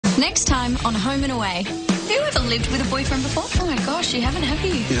Next time on Home and Away. Have you ever lived with a boyfriend before? Oh my gosh, you haven't, have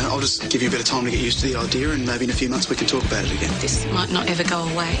you? You know, I'll just give you a bit of time to get used to the idea, and maybe in a few months we can talk about it again. This might not ever go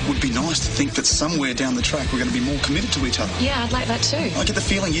away. It would be nice to think that somewhere down the track we're going to be more committed to each other. Yeah, I'd like that too. I get the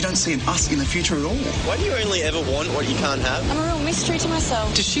feeling you don't see us in the future at all. Why do you only ever want what you can't have? I'm a real mystery to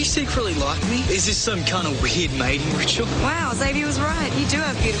myself. Does she secretly like me? Is this some kind of weird mating ritual? Wow, Xavier was right. You do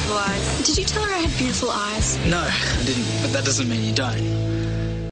have beautiful eyes. Did you tell her I had beautiful eyes? No, I didn't, but that doesn't mean you don't.